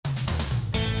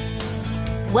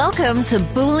Welcome to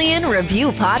Boolean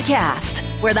Review Podcast,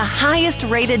 where the highest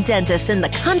rated dentists in the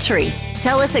country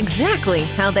tell us exactly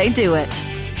how they do it.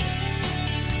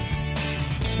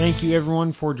 Thank you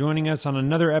everyone for joining us on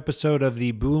another episode of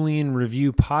the Boolean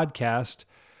Review Podcast.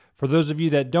 For those of you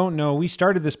that don't know, we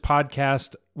started this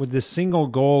podcast with the single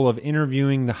goal of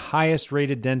interviewing the highest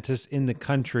rated dentists in the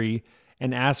country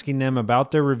and asking them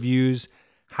about their reviews,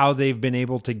 how they've been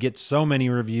able to get so many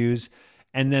reviews,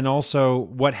 and then also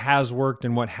what has worked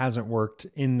and what hasn't worked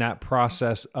in that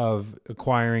process of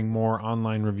acquiring more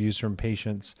online reviews from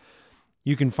patients.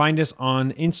 You can find us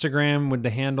on Instagram with the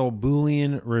handle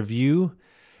Boolean Review,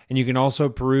 and you can also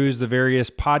peruse the various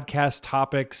podcast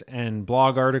topics and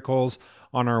blog articles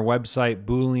on our website,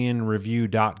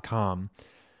 booleanreview.com.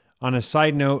 On a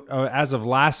side note, as of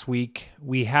last week,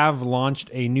 we have launched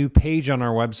a new page on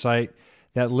our website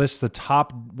that lists the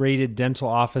top rated dental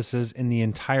offices in the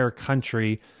entire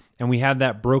country, and we have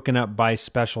that broken up by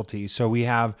specialty. So we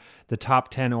have the top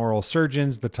 10 oral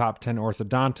surgeons, the top 10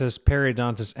 orthodontists,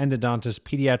 periodontists, endodontists,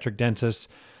 pediatric dentists,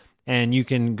 and you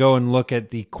can go and look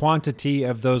at the quantity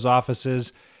of those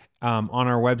offices on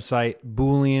our website,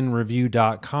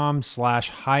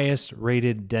 booleanreview.com/highest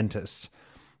rated dentists.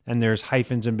 And there's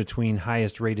hyphens in between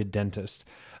highest rated dentists.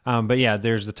 But yeah,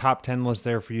 there's the top 10 list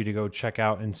there for you to go check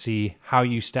out and see how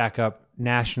you stack up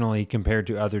nationally compared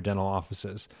to other dental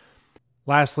offices.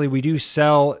 Lastly, we do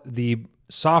sell the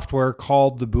software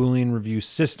called the Boolean Review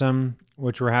System,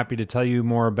 which we're happy to tell you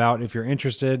more about if you're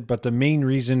interested. But the main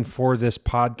reason for this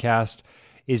podcast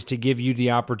is to give you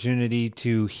the opportunity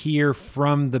to hear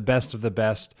from the best of the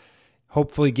best,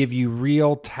 hopefully give you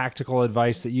real tactical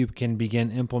advice that you can begin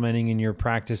implementing in your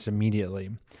practice immediately.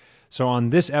 So on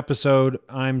this episode,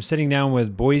 I'm sitting down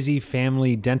with Boise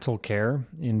Family Dental Care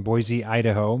in Boise,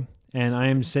 Idaho, and I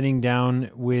am sitting down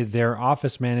with their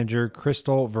office manager,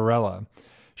 Kristal Varela.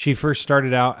 She first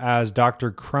started out as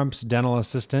Dr. Crump's dental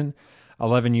assistant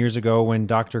 11 years ago when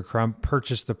Dr. Crump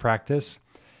purchased the practice,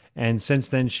 and since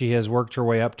then she has worked her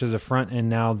way up to the front and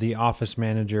now the office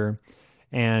manager,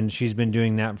 and she's been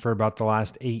doing that for about the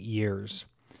last 8 years.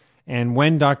 And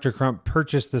when Dr. Crump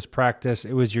purchased this practice,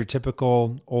 it was your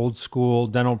typical old school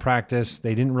dental practice.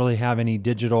 They didn't really have any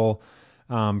digital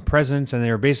presence, and they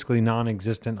were basically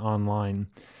non-existent online.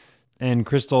 And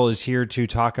Kristal is here to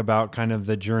talk about kind of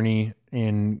the journey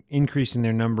in increasing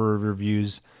their number of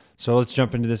reviews. So let's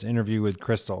jump into this interview with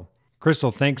Kristal.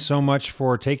 Kristal, thanks so much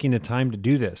for taking the time to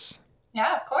do this.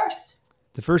 Yeah, of course.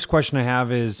 The first question I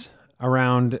have is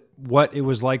around what it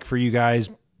was like for you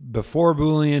guys before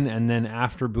Boolean and then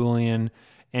after Boolean,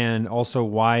 and also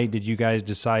why did you guys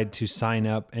decide to sign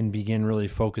up and begin really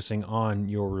focusing on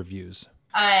your reviews?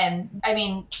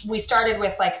 We started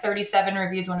with like 37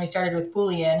 reviews when we started with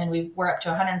Boolean, and we're up to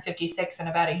 156 in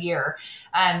about a year.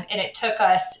 And it took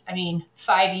us,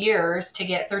 5 years to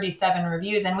get 37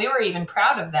 reviews, and we were even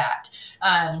proud of that.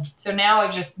 So now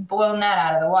we've just blown that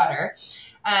out of the water.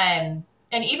 And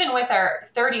even with our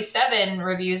 37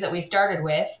 reviews that we started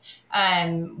with,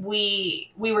 we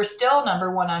were still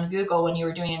number one on Google when you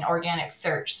were doing an organic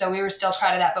search. So we were still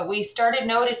proud of that. But we started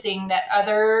noticing that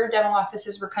other dental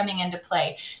offices were coming into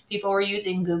play. People were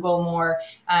using Google more,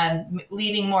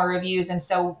 leaving more reviews. And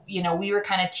so, we were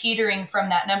kind of teetering from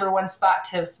that number one spot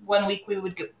to 1 week we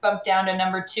would bump down to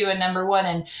number two and number one.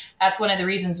 And that's one of the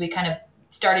reasons we kind of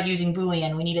started using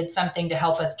Boolean. We needed something to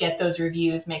help us get those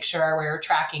reviews, make sure we were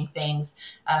tracking things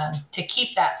to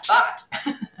keep that spot.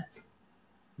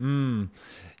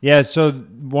 Yeah, so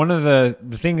one of the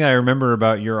thing I remember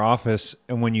about your office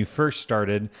and when you first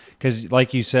started, because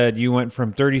like you said, you went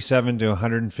from 37 to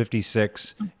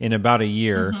 156 in about a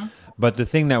year. Mm-hmm. But the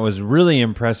thing that was really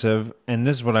impressive, and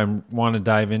this is what I want to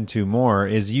dive into more,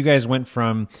 is you guys went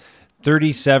from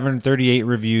 37, 38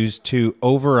 reviews to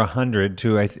over 100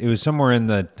 to, it was somewhere in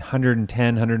the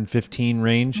 110, 115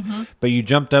 range, mm-hmm. But you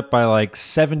jumped up by like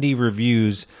 70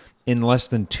 reviews in less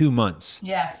than 2 months.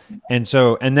 Yeah. And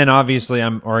then obviously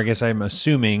I'm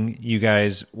assuming you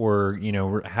guys were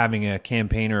having a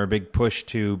campaign or a big push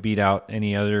to beat out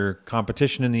any other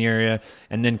competition in the area,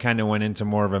 and then kind of went into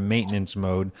more of a maintenance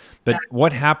mode. But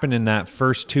what happened in that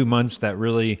first 2 months that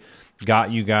really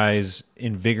got you guys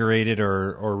invigorated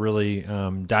or really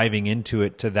diving into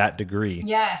it to that degree?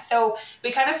 Yeah, so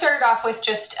we kind of started off with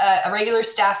just a regular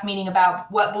staff meeting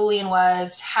about what Boolean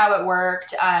was, how it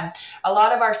worked. A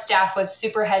lot of our staff was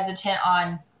super hesitant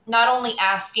on not only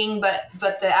asking,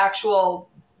 but the actual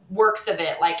works of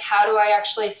it. Like, how do I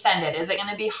actually send it? Is it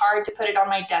going to be hard to put it on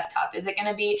my desktop? Is it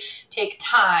going to take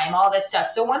time? All this stuff.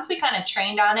 So once we kind of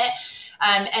trained on it,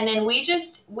 And then we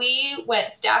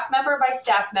went staff member by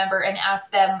staff member and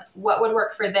asked them what would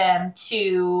work for them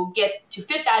to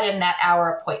fit that in that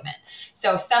hour appointment.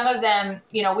 So some of them,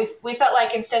 we felt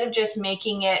like instead of just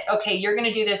making it, okay, you're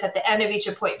going to do this at the end of each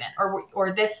appointment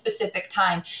or this specific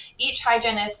time, each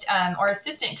hygienist or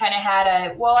assistant kind of had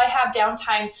I have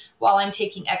downtime while I'm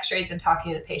taking x-rays and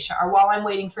talking to the patient or while I'm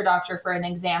waiting for doctor for an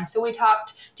exam. So we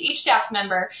talked to each staff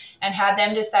member and had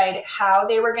them decide how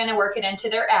they were going to work it into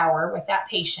their hour with that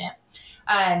patient.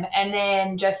 And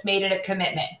then just made it a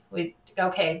commitment.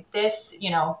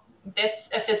 This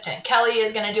assistant, Kelly,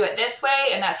 is going to do it this way,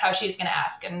 and that's how she's going to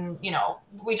ask. And,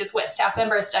 we just went staff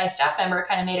member,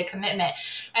 kind of made a commitment.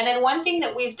 And then one thing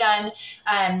that we've done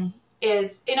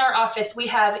is in our office, we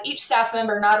have each staff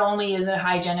member not only is a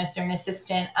hygienist or an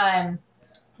assistant,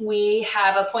 we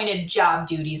have appointed job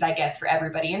duties, I guess, for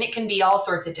everybody. And it can be all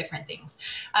sorts of different things.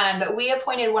 But we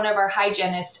appointed one of our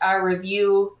hygienists, our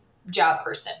review job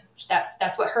person.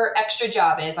 That's what her extra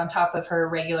job is on top of her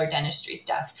regular dentistry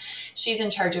stuff. She's in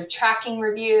charge of tracking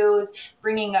reviews,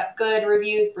 bringing up good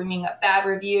reviews, bringing up bad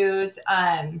reviews,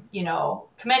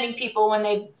 commending people when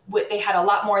they had a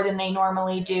lot more than they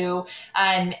normally do.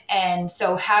 And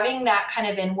so having that kind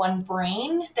of in one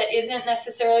brain that isn't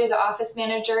necessarily the office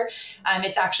manager,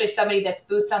 it's actually somebody that's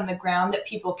boots on the ground that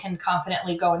people can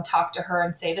confidently go and talk to her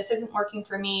and say, this isn't working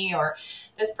for me, or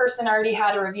this person already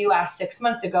had a review asked 6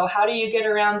 months ago. How do you get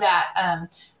around that?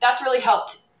 That's really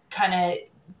helped kind of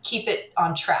keep it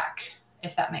on track,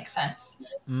 if that makes sense.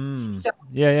 So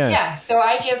yeah. So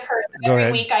I give her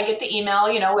every week. I get the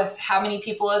email, with how many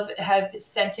people have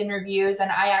sent in reviews, and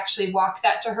I actually walk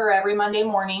that to her every Monday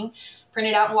morning, print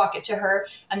it out and walk it to her,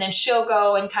 and then she'll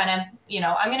go and kind of,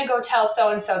 I'm going to go tell so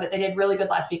and so that they did really good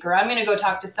last week, or I'm going to go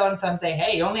talk to so and so and say,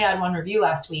 hey, you only had one review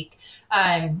last week.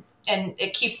 And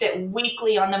it keeps it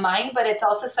weekly on the mind, but it's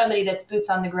also somebody that's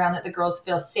boots on the ground that the girls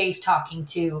feel safe talking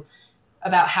to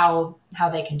about how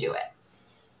they can do it.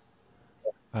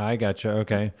 I gotcha.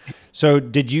 Okay. So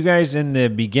did you guys in the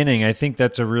beginning, I think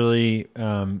that's a really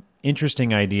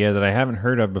interesting idea that I haven't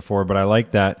heard of before, but I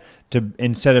like that, to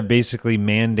instead of basically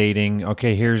mandating,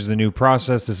 okay, here's the new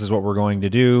process, this is what we're going to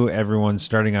do, everyone's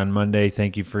starting on Monday,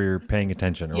 thank you for your paying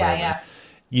attention or whatever. Yeah.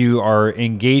 You are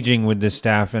engaging with the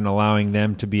staff and allowing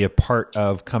them to be a part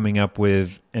of coming up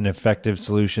with an effective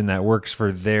solution that works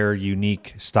for their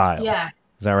unique style. Yeah.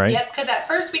 Is that right? Yep. Because at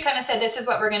first we kind of said, this is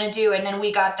what we're going to do. And then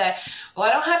we got I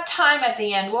don't have time at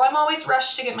the end. Well, I'm always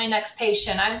rushed to get my next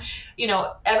patient.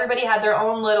 Everybody had their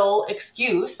own little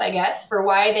excuse, I guess, for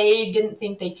why they didn't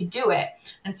think they could do it.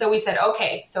 And so we said,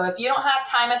 okay, so if you don't have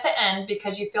time at the end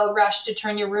because you feel rushed to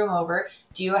turn your room over,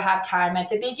 do you have time at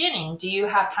the beginning? Do you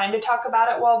have time to talk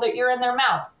about it while you're in their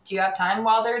mouth? Do you have time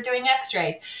while they're doing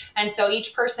x-rays? And so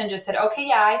each person just said, okay,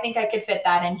 yeah, I think I could fit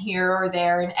that in here or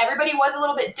there. And everybody was a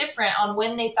little bit different on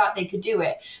when they thought they could do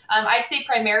it. I'd say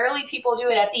primarily people do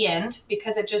it at the end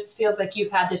because it just feels like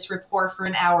you've had this rapport for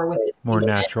an hour with this more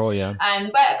natural, yeah.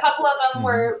 But a couple of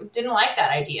them didn't like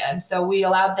that idea. And so we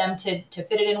allowed them to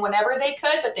fit it in whenever they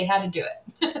could, but they had to do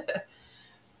it.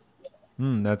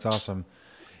 That's awesome.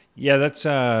 Yeah, that's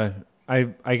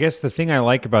I guess the thing I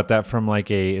like about that from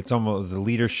it's almost a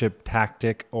leadership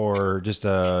tactic or just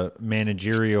a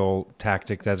managerial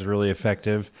tactic that's really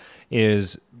effective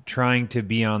is trying to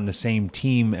be on the same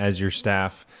team as your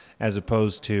staff as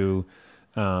opposed to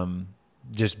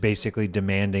just basically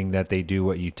demanding that they do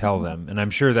what you tell them. And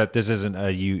I'm sure that this isn't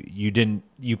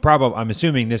I'm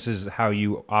assuming this is how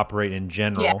you operate in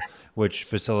general, which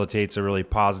facilitates a really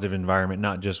positive environment,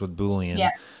 not just with Boolean. Yeah.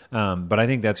 But I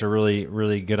think that's a really,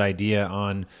 really good idea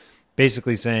on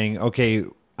basically saying, okay,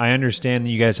 I understand that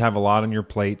you guys have a lot on your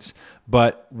plates,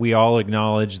 but we all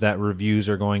acknowledge that reviews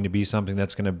are going to be something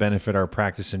that's going to benefit our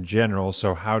practice in general.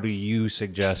 So how do you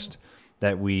suggest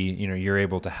that you're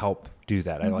able to help do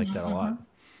that? I like that a lot.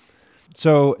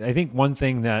 So I think one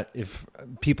thing that if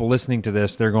people listening to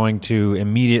this, they're going to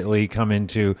immediately come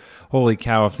into, holy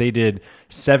cow, if they did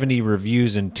 70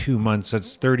 reviews in 2 months,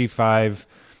 that's 35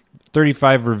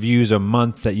 reviews a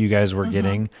month that you guys were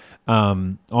getting,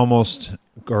 almost,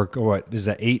 or what is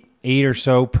that, eight or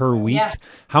so per week? Yeah.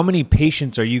 How many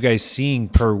patients are you guys seeing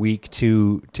per week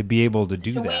to be able to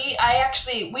do that?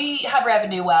 We have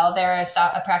Revenue Well. They're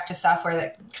a practice software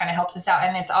that kind of helps us out,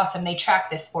 and it's awesome. They track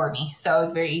this for me, so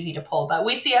it's very easy to pull. But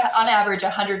we see on average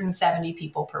 170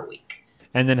 people per week.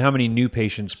 And then how many new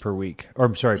patients per week? Or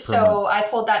I'm sorry, per month? So I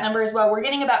pulled that number as well. We're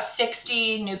getting about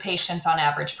 60 new patients on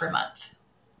average per month.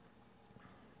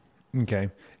 Okay.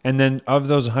 And then of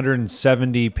those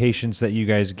 170 patients that you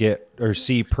guys get or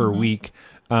see per week,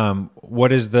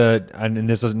 what is and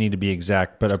this doesn't need to be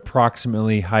exact, but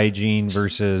approximately hygiene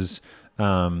versus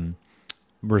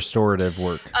restorative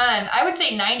work? I would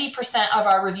say 90% of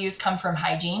our reviews come from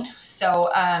hygiene.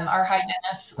 So our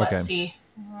hygienists, let's Okay. see,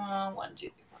 1, 2,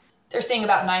 3, 4. They're seeing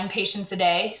about 9 patients a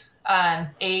day,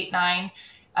 8, 9.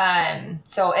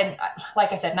 So, and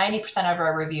like I said, 90% of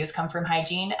our reviews come from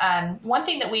hygiene. One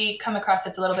thing that we come across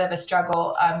that's a little bit of a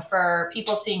struggle for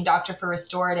people seeing doctor for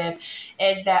restorative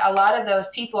is that a lot of those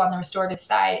people on the restorative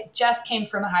side just came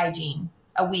from hygiene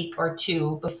a week or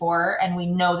 2 before, and we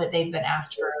know that they've been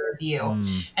asked for a review.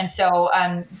 And so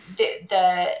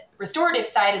the restorative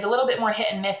side is a little bit more hit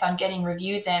and miss on getting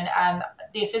reviews in.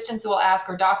 The assistants will ask,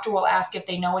 or doctor will ask, if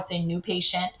they know it's a new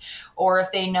patient, or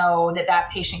if they know that that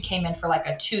patient came in for like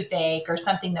a toothache or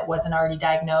something that wasn't already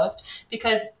diagnosed,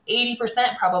 because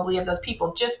 80% probably of those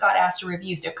people just got asked to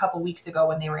review a couple weeks ago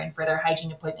when they were in for their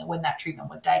hygiene appointment when that treatment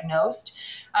was diagnosed.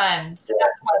 So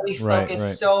that's why we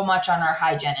focus so much on our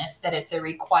hygienists, that it's a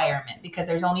requirement, because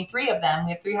there's only 3 of them.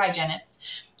 We have 3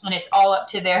 hygienists, and it's all up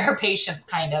to their patients,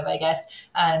 kind of, I guess.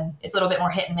 It's a little bit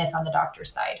more hit and miss on the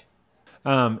doctor's side.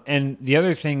 And the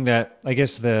other thing that I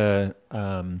guess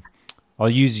I'll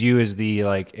use you as the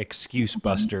like excuse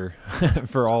buster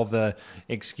for all the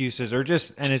excuses, or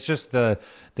just, and it's just the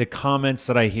comments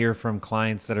that I hear from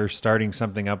clients that are starting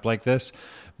something up like this.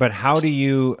 But how do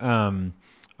you,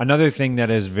 another thing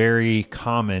that is very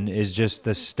common is just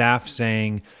the staff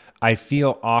saying, I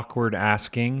feel awkward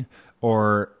asking,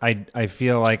 or I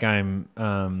feel like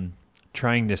I'm,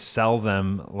 trying to sell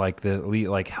them like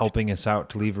helping us out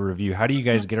to leave a review. How do you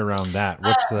guys get around that?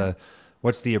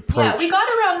 What's the approach? Yeah, we got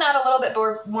around that a little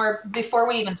bit more before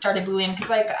we even started Boolean, because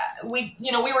like we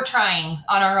were trying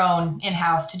on our own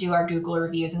in-house to do our Google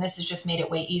reviews, and this has just made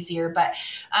it way easier. But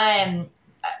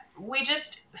we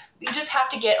just have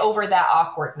to get over that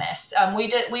awkwardness. We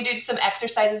did some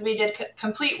exercises. We did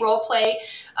complete role play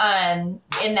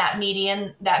in that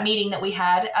meeting that we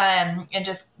had, and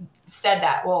just said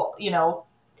that, well,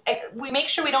 we make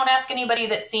sure we don't ask anybody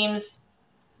that seems,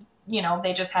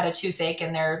 they just had a toothache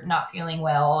and they're not feeling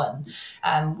well.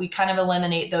 And we kind of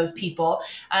eliminate those people.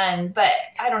 But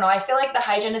I don't know, I feel like the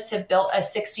hygienists have built a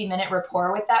 60-minute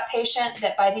rapport with that patient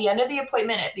that by the end of the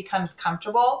appointment, it becomes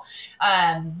comfortable.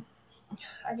 I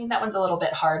mean, that one's a little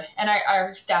bit hard, and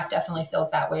our staff definitely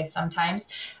feels that way sometimes.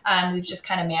 We've just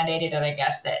kind of mandated it, I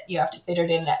guess, that you have to fit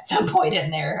it in at some point in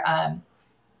there.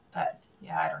 But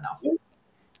yeah, I don't know.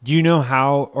 Do you know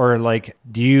how, or like,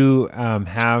 do you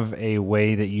have a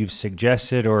way that you've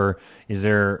suggested, or is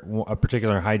there a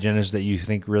particular hygienist that you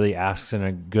think really asks in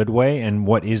a good way? And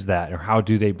what is that, or how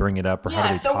do they bring it up, or how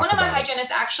do they talk about it? Yeah, so one of my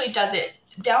hygienists actually does it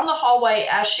down the hallway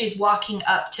as she's walking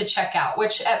up to check out,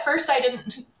 which at first I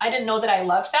didn't know that I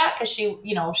loved that, because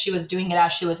she was doing it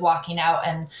as she was walking out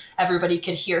and everybody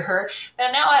could hear her.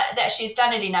 But now that she's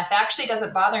done it enough, it actually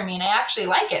doesn't bother me, and I actually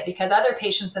like it, because other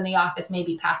patients in the office may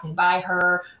be passing by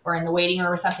her or in the waiting room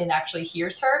or something that actually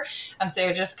hears her. So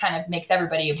it just kind of makes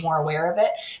everybody more aware of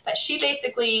it. But she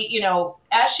basically,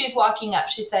 as she's walking up,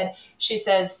 she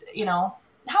says,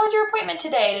 how was your appointment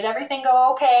today? Did everything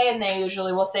go okay? And they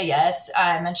usually will say yes.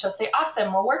 And she'll say,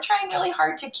 awesome. Well, we're trying really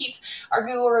hard to keep our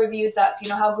Google reviews up. You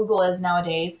know how Google is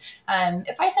nowadays.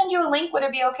 If I send you a link, would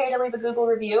it be okay to leave a Google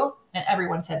review? And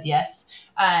everyone says yes.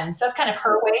 So that's kind of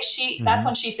her way. That's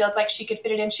when she feels like she could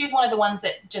fit it in. She's one of the ones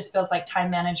that just feels like time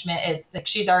management is like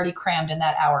she's already crammed in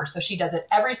that hour. So she does it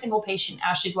every single patient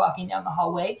as she's walking down the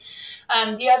hallway.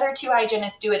 The other 2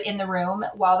 hygienists do it in the room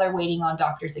while they're waiting on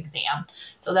doctor's exam.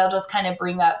 So they'll just kind of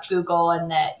bring up Google, and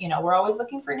that, we're always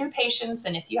looking for new patients.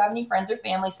 And if you have any friends or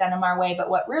family, send them our way. But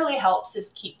what really helps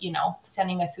is keep,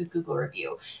 sending us a Google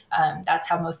review. That's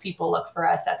how most people look for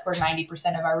us. That's where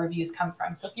 90% of our reviews come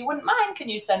from. So if you wouldn't mind, can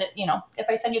you send it, if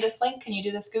I send you this link, can you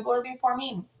do this Google review for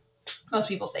me? And most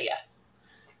people say yes.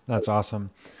 That's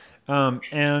awesome.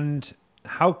 And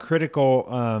how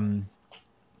critical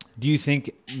do you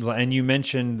think, and you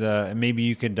mentioned maybe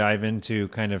you could dive into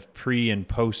kind of pre and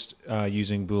post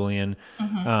using Boolean,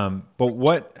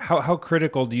 but how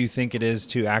critical do you think it is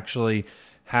to actually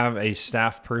have a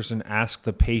staff person ask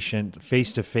the patient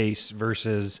face-to-face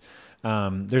versus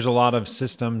there's a lot of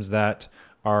systems that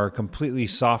are completely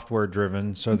software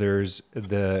driven. So there's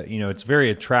it's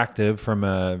very attractive from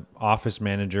a office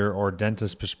manager or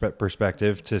dentist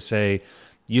perspective to say,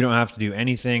 you don't have to do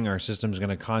anything. Our system's going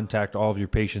to contact all of your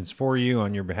patients for you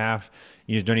on your behalf.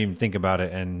 You just don't even think about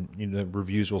it, and the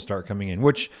reviews will start coming in,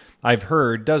 which I've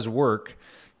heard does work,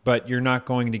 but you're not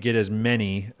going to get as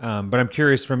many. But I'm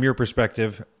curious from your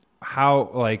perspective,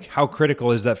 how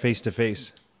critical is that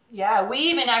face-to-face? Yeah, we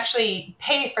even actually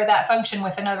pay for that function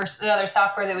with another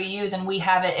software that we use, and we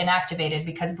have it inactivated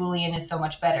because Boolean is so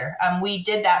much better. We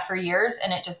did that for years,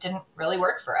 and it just didn't really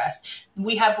work for us.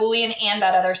 We have Boolean and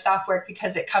that other software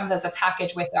because it comes as a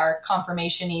package with our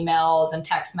confirmation emails and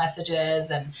text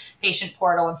messages and patient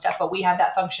portal and stuff, but we have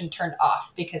that function turned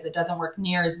off because it doesn't work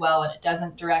near as well, and it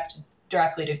doesn't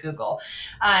directly to Google.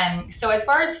 So as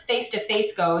far as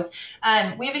face-to-face goes,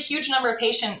 we have a huge number of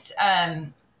patients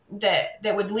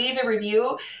that would leave a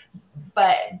review,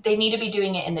 but they need to be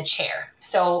doing it in the chair.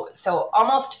 So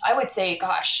almost, I would say,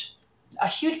 gosh, a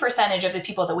huge percentage of the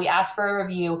people that we ask for a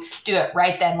review do it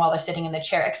right then while they're sitting in the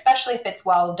chair, especially if it's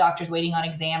while the doctor's waiting on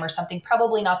exam or something,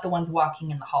 probably not the ones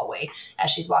walking in the hallway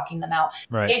as she's walking them out.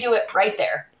 Right. They do it right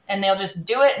there, and they'll just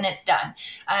do it and it's done.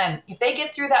 If they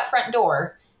get through that front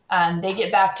door, they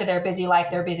get back to their busy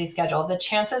life, their busy schedule, the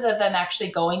chances of them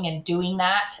actually going and doing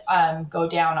that go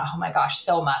down, oh my gosh,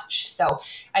 so much. So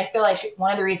I feel like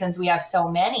one of the reasons we have so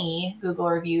many Google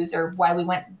reviews, or why we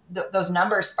went, those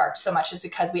numbers sparked so much, is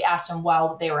because we asked them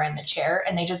while they were in the chair,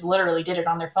 and they just literally did it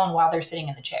on their phone while they're sitting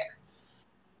in the chair.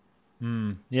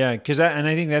 Yeah, because I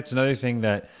think that's another thing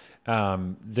that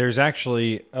there's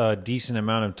actually a decent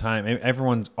amount of time.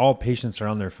 All patients are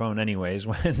on their phone anyways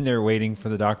when they're waiting for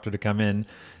the doctor to come in.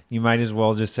 You might as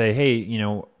well just say, hey,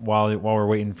 while we're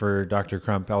waiting for Dr.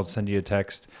 Crump, I'll send you a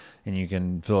text and you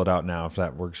can fill it out now if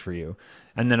that works for you.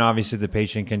 And then obviously the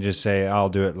patient can just say, I'll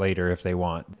do it later if they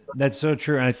want. That's so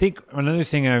true. And I think another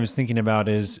thing I was thinking about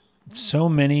is so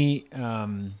many, I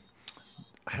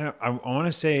want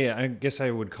to say, I guess I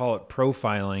would call it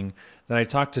profiling, that I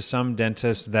talked to some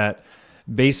dentists that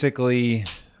basically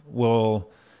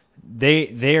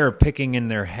they are picking in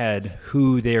their head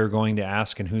who they are going to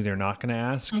ask and who they're not going to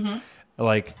ask. Mm-hmm.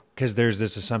 Like, because there's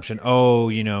this assumption,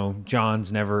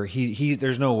 John's never,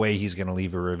 there's no way he's going to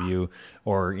leave a review,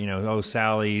 or,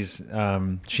 Sally's,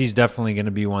 she's definitely going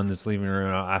to be one that's leaving her,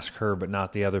 and I'll ask her, but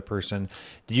not the other person.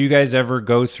 Did you guys ever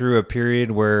go through a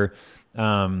period where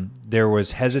there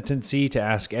was hesitancy to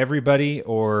ask everybody,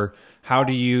 or how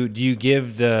do you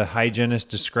give the hygienist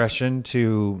discretion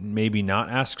to maybe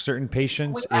not ask certain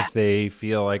patients if they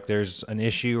feel like there's an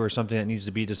issue or something that needs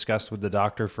to be discussed with the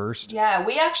doctor first? Yeah,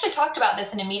 we actually talked about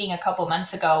this in a meeting a couple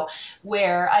months ago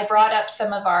where I brought up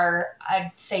some of our,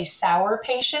 I'd say, sour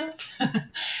patients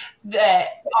that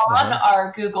on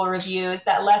our Google reviews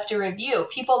that left a review.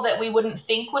 People that we wouldn't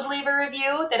think would leave a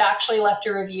review that actually left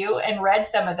a review, and read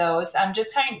some of those. I'm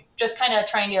just kind of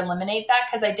trying to eliminate that,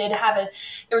 because I did have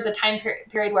there was a time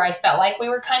period where I felt like we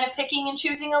were kind of picking and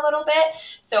choosing a little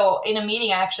bit. So in a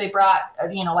meeting, I actually brought,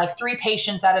 like 3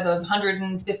 patients out of those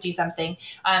 150 something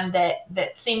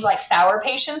that seemed like sour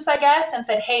patients, I guess, and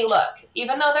said, hey, look,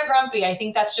 even though they're grumpy, I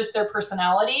think that's just their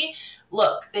personality.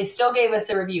 Look, they still gave us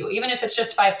a review, even if it's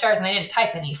just 5 stars and they didn't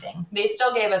type anything. They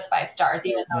still gave us 5 stars,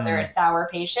 even though they're a sour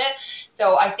patient.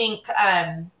 So I think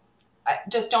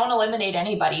just don't eliminate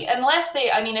anybody unless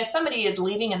if somebody is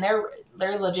leaving and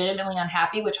they're legitimately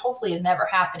unhappy, which hopefully is never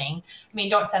happening.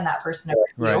 Don't send that person a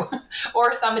review. Right.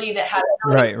 Or somebody that had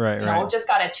just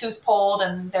got a tooth pulled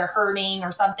and they're hurting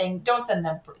or something. Don't send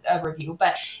them a review.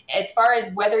 But as far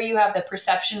as whether you have the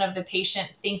perception of the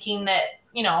patient thinking that,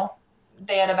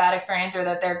 they had a bad experience, or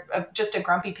that they're just a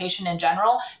grumpy patient in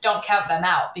general, don't count them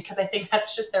out, because I think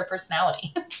that's just their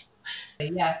personality.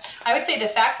 Yeah, I would say the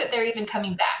fact that they're even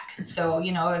coming back. So,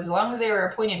 as long as they were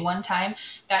appointed one time,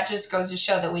 that just goes to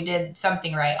show that we did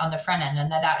something right on the front end,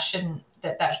 and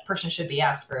that person should be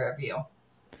asked for a review.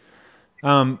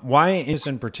 Why is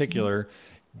in particular,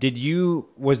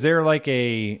 was there like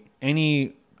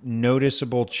any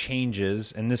noticeable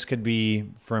changes, and this could be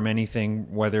from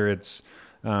anything, whether it's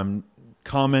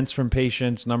comments from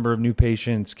patients, number of new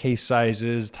patients, case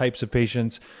sizes, types of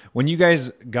patients. When you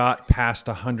guys got past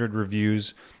 100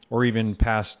 reviews, or even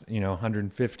past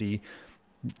 150,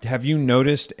 have you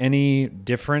noticed any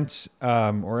difference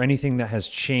or anything that has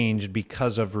changed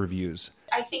because of reviews?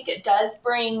 I think it does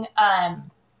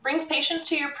brings patients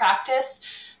to your practice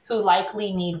who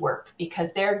likely need work,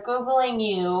 because they're Googling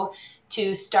you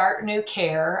to start new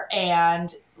care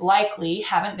and likely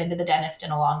haven't been to the dentist in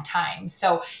a long time.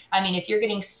 So, if you're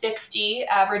getting 60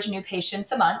 average new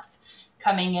patients a month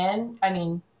coming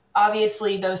in,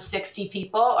 obviously those 60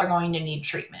 people are going to need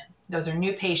treatment. Those are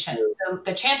new patients. So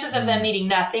the chances of them needing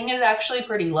nothing is actually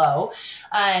pretty low.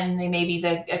 And they may be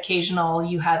the occasional,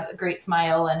 you have a great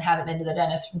smile and haven't been to the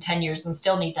dentist for 10 years and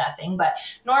still need nothing. But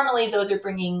normally those are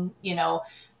bringing,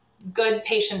 good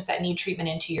patients that need treatment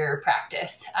into your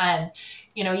practice.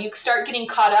 You start getting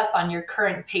caught up on your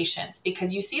current patients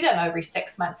because you see them every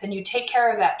 6 months and you take care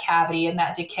of that cavity and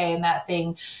that decay and that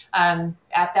thing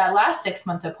at that last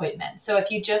 6-month appointment. So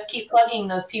if you just keep plugging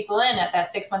those people in at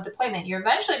that 6-month appointment, you're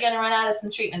eventually going to run out of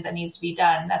some treatment that needs to be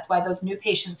done. That's why those new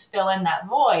patients fill in that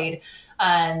void,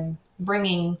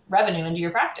 bringing revenue into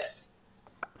your practice.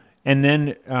 And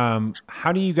then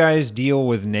how do you guys deal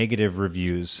with negative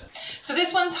reviews? So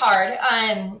this one's hard.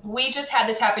 We just had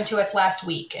this happen to us last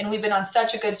week, and we've been on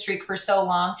such a good streak for so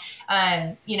long.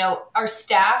 Our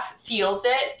staff feels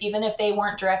it, even if they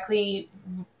weren't directly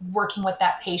working with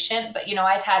that patient. But,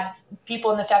 I've had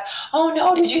people in the staff, oh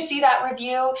no, did you see that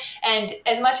review? And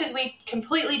as much as we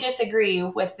completely disagree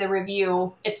with the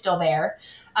review, it's still there.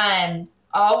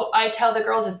 All I tell the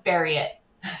girls is bury it.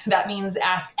 That means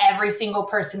ask every single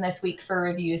person this week for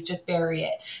reviews, just bury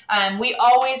it. We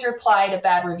always reply to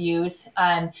bad reviews,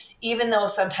 even though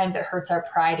sometimes it hurts our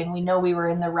pride and we know we were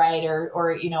in the right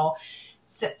or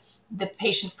since the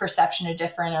patient's perception is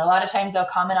different. Or a lot of times they'll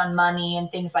comment on money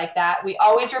and things like that. We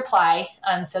always reply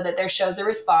so that there shows a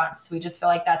response. We just feel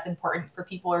like that's important for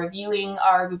people reviewing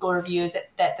our Google reviews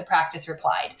that the practice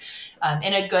replied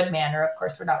in a good manner. Of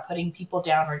course, we're not putting people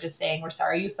down. We're just saying, we're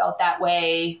sorry you felt that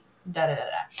way. And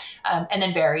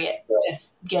then bury it.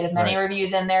 Just get as many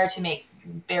reviews in there to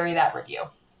bury that review.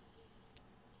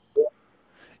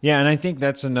 Yeah, and I think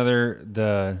that's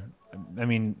to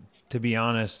be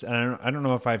honest, I don't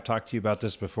know if I've talked to you about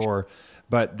this before,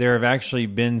 but there have actually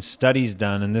been studies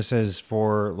done, and this is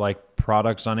for like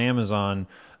products on Amazon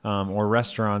or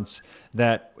restaurants,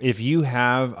 that if you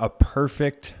have a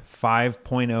perfect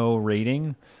 5.0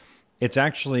 rating, it's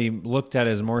actually looked at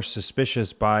as more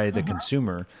suspicious by the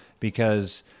consumer.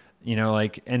 Because,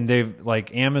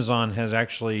 Amazon has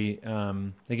actually,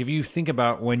 if you think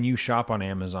about when you shop on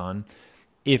Amazon,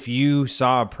 if you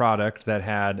saw a product that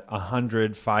had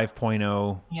 100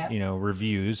 5.0,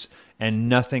 reviews and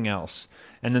nothing else,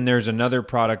 and then there's another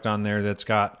product on there that's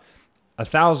got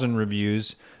 1,000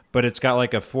 reviews, but it's got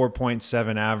like a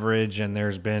 4.7 average, and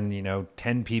there's been,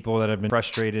 10 people that have been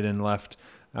frustrated and left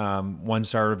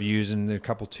 1-star reviews and a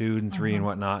couple 2 and 3 and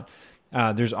whatnot.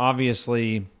 There's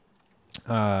obviously...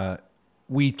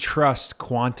 we trust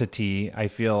quantity, I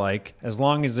feel like, as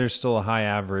long as there's still a high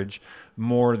average,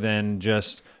 more than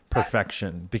just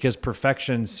perfection. Because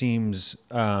perfection seems,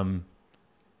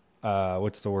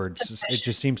 what's the word? Suspicious. It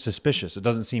just seems suspicious. It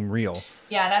doesn't seem real.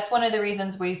 Yeah, that's one of the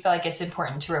reasons we feel like it's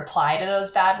important to reply to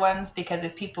those bad ones, because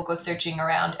if people go searching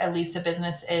around, at least the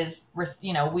business is,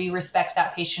 we respect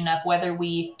that patient enough, whether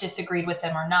we disagreed with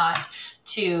them or not,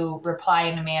 to reply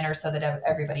in a manner so that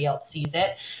everybody else sees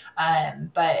it.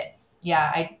 But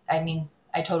yeah,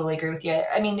 I totally agree with you.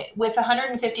 With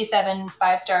 157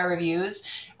 5-star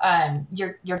reviews,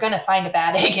 you're going to find a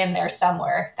bad egg in there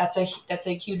somewhere. That's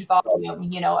a huge volume,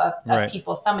 of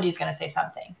people. Somebody's going to say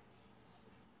something.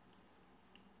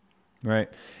 Right.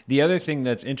 The other thing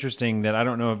that's interesting that I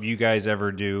don't know if you guys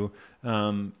ever do,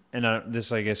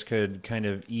 this I guess could kind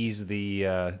of ease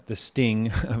the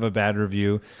sting of a bad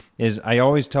review, is I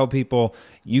always tell people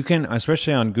you can,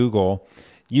 especially on Google,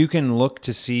 you can look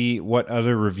to see what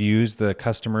other reviews the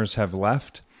customers have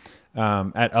left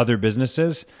at other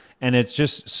businesses. And it's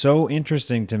just so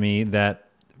interesting to me that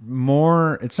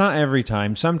it's not every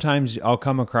time. Sometimes I'll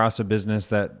come across a business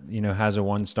that, has a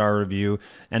 1-star review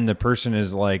and the person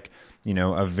is like,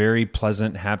 a very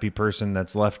pleasant, happy person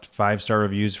that's left 5-star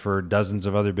reviews for dozens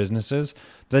of other businesses.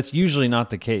 That's usually not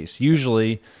the case.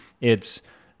 Usually it's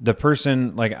the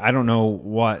person, like, I don't know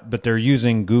what, but they're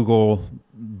using Google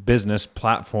business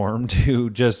platform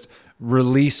to just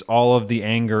release all of the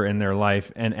anger in their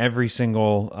life. And every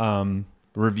single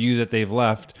review that they've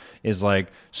left is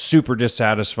like super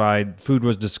dissatisfied. Food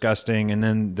was disgusting. And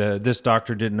then this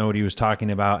doctor didn't know what he was talking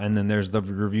about. And then there's the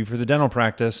review for the dental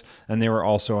practice, and they were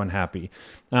also unhappy.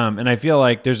 And I feel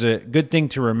like there's a good thing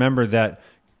to remember that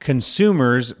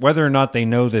consumers, whether or not they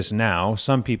know this now,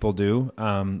 some people do,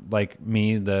 like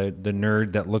me, the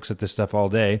nerd that looks at this stuff all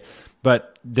day.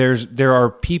 But there are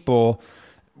people,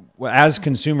 as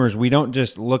consumers, we don't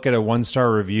just look at a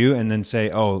 1-star review and then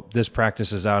say, oh, this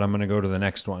practice is out, I'm going to go to the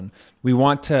next one. We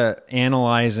want to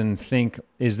analyze and think,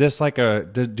 is this like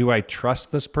do I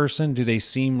trust this person? Do they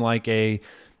seem like a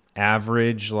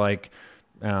average,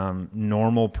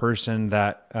 normal person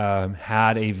that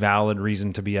had a valid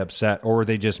reason to be upset, or were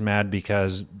they just mad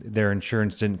because their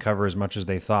insurance didn't cover as much as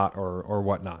they thought, or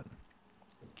whatnot?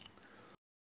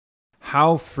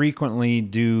 How frequently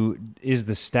is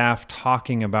the staff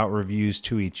talking about reviews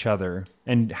to each other,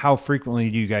 and how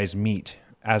frequently do you guys meet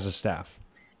as a staff?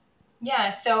 Yeah,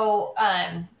 so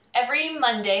Every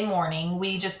Monday morning,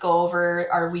 we just go over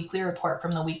our weekly report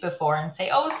from the week before and say,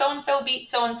 oh, so-and-so beat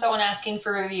so-and-so and asking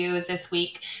for reviews this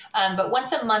week. But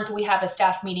once a month, we have a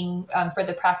staff meeting for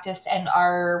the practice, and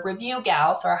our review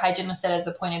gal, so our hygienist that is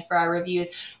appointed for our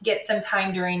reviews, gets some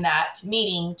time during that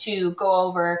meeting to go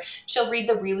over. She'll read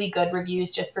the really good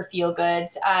reviews just for feel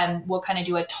goods. We'll kind of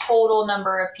do a total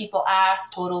number of people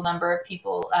asked, total number of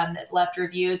people that left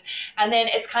reviews. And then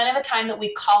it's kind of a time that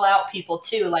we call out people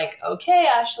too, like, okay,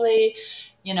 Ashley,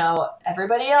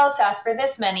 everybody else asked for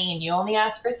this many and you only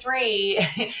asked for 3.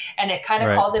 And it kind of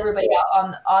Right. calls everybody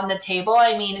out on the table.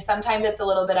 I mean, sometimes it's a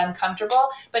little bit uncomfortable,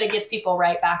 but it gets people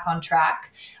right back on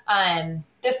track.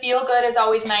 The feel good is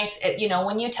always nice.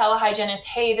 When you tell a hygienist,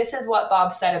 hey, this is what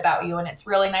Bob said about you, and it's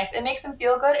really nice, it makes them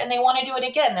feel good and they want to do it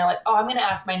again. They're like, oh, I'm going to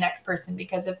ask my next person,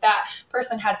 because if that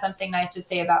person had something nice to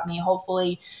say about me,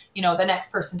 hopefully, the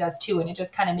next person does too. And it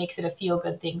just kind of makes it a feel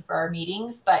good thing for our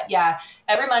meetings. But yeah,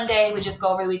 every Monday we just go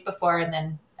over the week before, and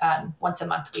then once a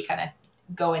month we kind of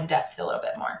go in depth a little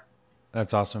bit more.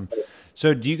 That's awesome.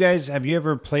 So have you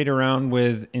ever played around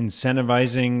with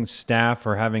incentivizing staff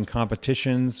or having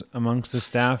competitions amongst the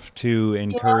staff to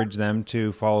encourage them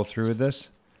to follow through with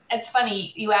this? It's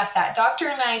funny you asked that. Doctor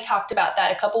and I talked about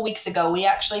that a couple weeks ago. We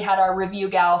actually had our review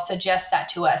gal suggest that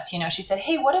to us. She said,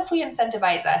 hey, what if we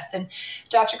incentivize us? And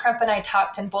Dr. Crump and I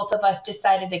talked, and both of us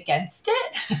decided against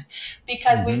it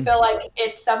because we feel like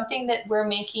it's something that we're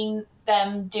making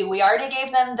them do. We already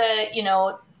gave them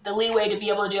the leeway to be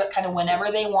able to do it kind of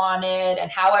whenever they wanted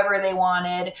and however they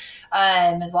wanted,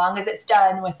 as long as it's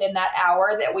done within that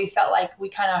hour that we felt like we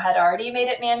kind of had already made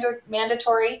it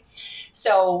mandatory.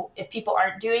 So if people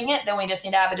aren't doing it, then we just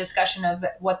need to have a discussion of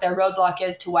what their roadblock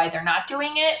is to why they're not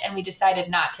doing it. And we decided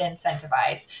not to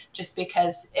incentivize, just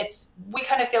because we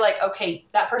kind of feel like, okay,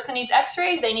 that person needs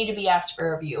x-rays, they need to be asked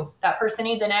for a review. That person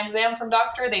needs an exam from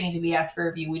doctor, they need to be asked for a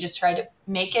review. We just try to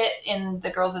make it in the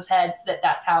girls' heads that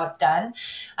that's how it's done.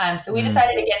 So we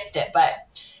decided against it, but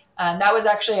that was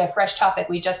actually a fresh topic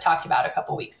we just talked about a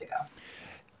couple weeks ago.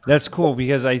 That's cool,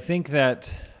 because I think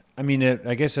that,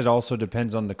 I guess it also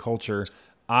depends on the culture.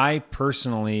 I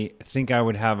personally think I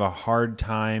would have a hard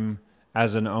time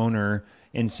as an owner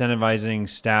incentivizing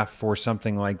staff for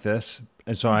something like this.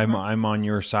 And so I'm on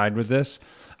your side with this.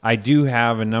 I do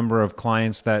have a number of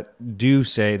clients that do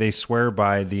say they swear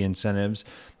by the incentives.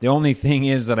 The only thing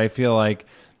is that I feel like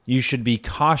you should be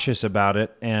cautious about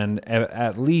it. And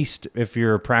at least if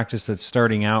you're a practice that's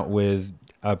starting out with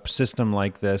a system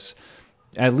like this,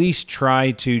 at least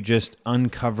try to just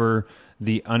uncover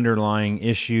the underlying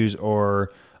issues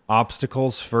or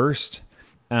obstacles first.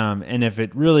 And if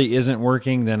it really isn't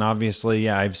working, then obviously,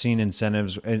 I've seen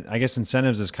incentives. I guess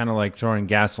incentives is kind of like throwing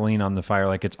gasoline on the fire.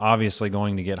 Like, it's obviously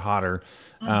going to get hotter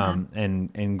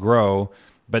and grow,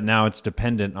 but now it's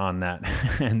dependent on that.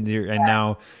 and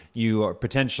now you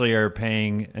potentially are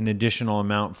paying an additional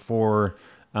amount for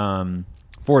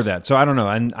that. So I don't know.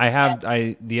 And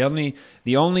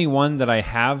the only one that I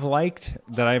have liked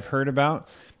that I've heard about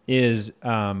is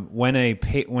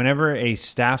whenever a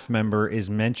staff member is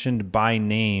mentioned by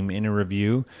name in a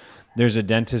review. There's a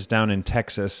dentist down in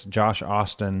Texas, Josh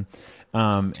Austin,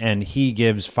 and he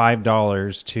gives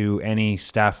 $5 to any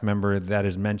staff member that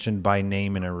is mentioned by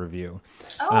name in a review.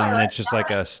 And it's just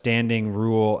like a standing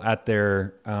rule at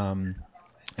their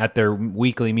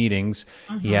weekly meetings.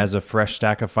 He has a fresh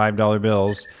stack of $5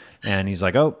 bills, and he's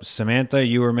like, "Oh, Samantha,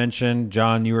 you were mentioned.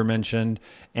 John, you were mentioned."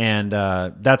 And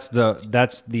that's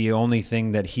the only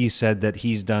thing that he said that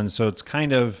he's done. So it's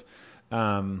kind of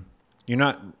you're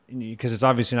not, because it's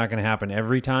obviously not going to happen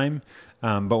every time.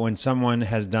 But when someone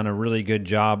has done a really good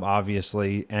job,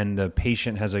 obviously, and the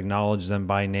patient has acknowledged them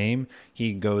by name,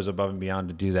 he goes above and beyond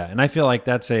to do that. And I feel like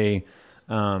that's a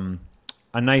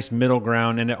nice middle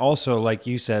ground. And it also, like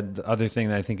you said, the other thing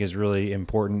that I think is really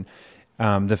important,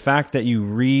 the fact that you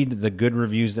read the good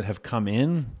reviews that have come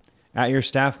in at your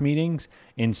staff meetings,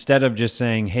 instead of just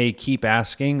saying, hey, keep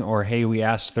asking, or hey, we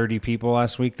asked 30 people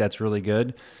last week, that's really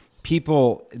good.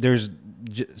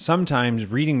 Sometimes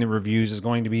reading the reviews is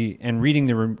going to be, and reading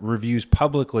the reviews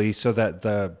publicly so that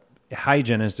the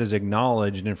hygienist is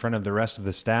acknowledged in front of the rest of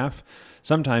the staff.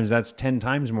 Sometimes that's 10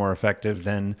 times more effective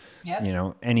than,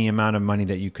 any amount of money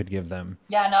that you could give them.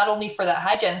 Yeah. Not only for the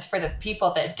hygienists, for the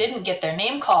people that didn't get their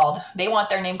name called, they want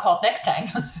their name called next time.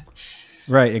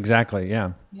 Right. Exactly.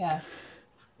 Yeah. Yeah.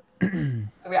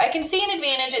 I can see an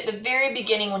advantage at the very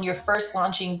beginning when you're first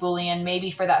launching Boolean,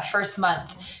 maybe for that first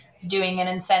month, doing an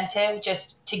incentive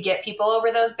just to get people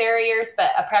over those barriers.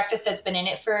 But a practice that's been in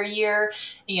it for a year,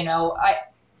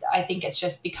 I think it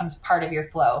just becomes part of your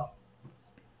flow.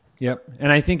 Yep.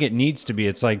 And I think it needs to be.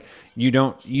 It's like you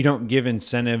don't give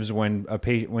incentives when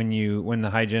when the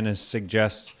hygienist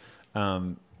suggests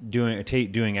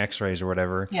doing x-rays or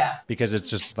whatever. Yeah. Because it's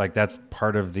just like that's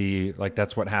part of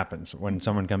that's what happens. When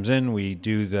someone comes in,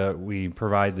 we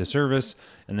provide the service,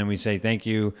 and then we say thank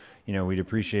you. We'd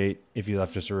appreciate if you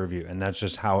left us a review, and that's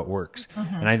just how it works.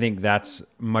 Mm-hmm. And I think that's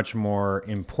much more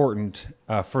important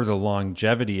for the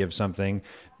longevity of something,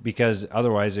 because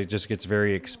otherwise it just gets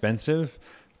very expensive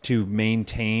to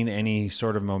maintain any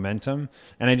sort of momentum.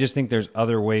 And I just think there's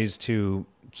other ways to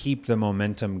keep the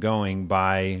momentum going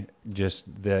by just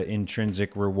the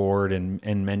intrinsic reward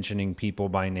and mentioning people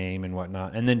by name and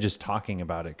whatnot, and then just talking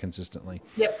about it consistently.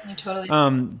 Yep, you totally.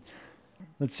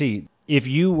 Let's see. If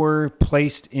you were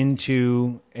placed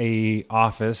into a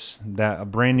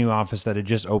brand new office that had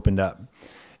just opened up,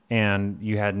 and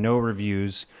you had no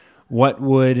reviews, what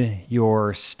would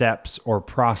your steps or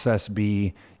process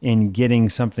be in getting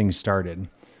something started?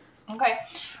 Okay.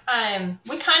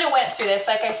 We kind of went through this.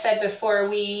 Like I said before,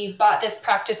 we bought this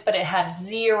practice, but it had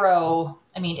zero.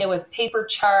 It was paper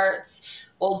charts,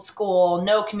 old school,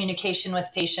 no communication with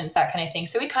patients, that kind of thing.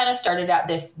 So we kind of started at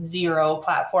this zero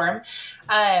platform.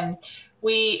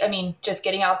 Just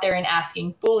getting out there and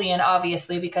asking Boolean,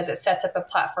 obviously, because it sets up a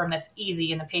platform that's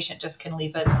easy and the patient just can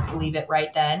leave it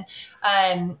right then.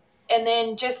 And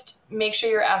then just make sure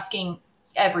you're asking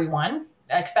everyone,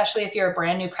 especially if you're a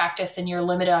brand new practice and you're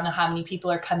limited on how many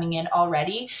people are coming in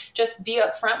already. Just be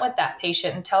upfront with that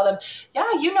patient and tell them, yeah,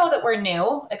 that we're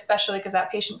new, especially because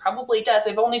that patient probably does.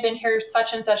 We've only been here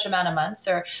such and such amount of months,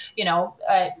 or,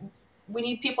 we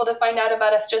need people to find out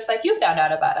about us just like you found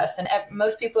out about us. And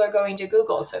most people are going to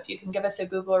Google. So if you can give us a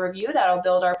Google review, that'll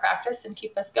build our practice and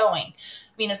keep us going.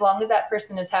 As long as that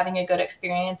person is having a good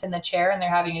experience in the chair and they're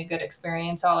having a good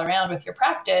experience all around with your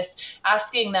practice,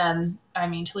 asking them,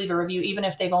 to leave a review, even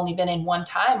if they've only been in one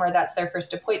time or that's their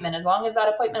first appointment, as long as that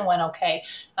appointment went okay,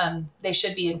 they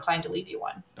should be inclined to leave you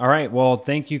one. All right. Well,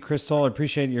 thank you, Kristal. I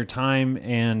appreciate your time.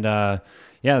 And,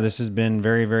 this has been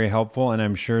very, very helpful, and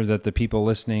I'm sure that the people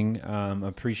listening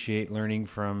appreciate learning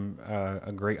from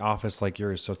a great office like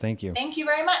yours. So thank you. Thank you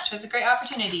very much. It was a great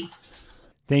opportunity.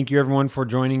 Thank you, everyone, for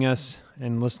joining us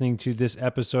and listening to this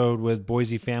episode with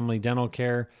Boise Family Dental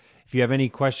Care. If you have any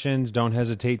questions, don't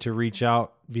hesitate to reach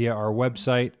out via our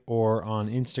website or on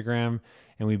Instagram,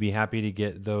 and we'd be happy to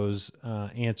get those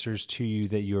answers to you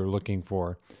that you are looking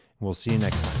for. We'll see you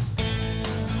next time.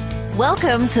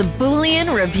 Welcome to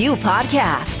Boolean Review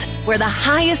Podcast, where the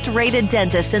highest rated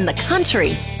dentists in the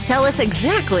country tell us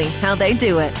exactly how they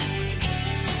do it.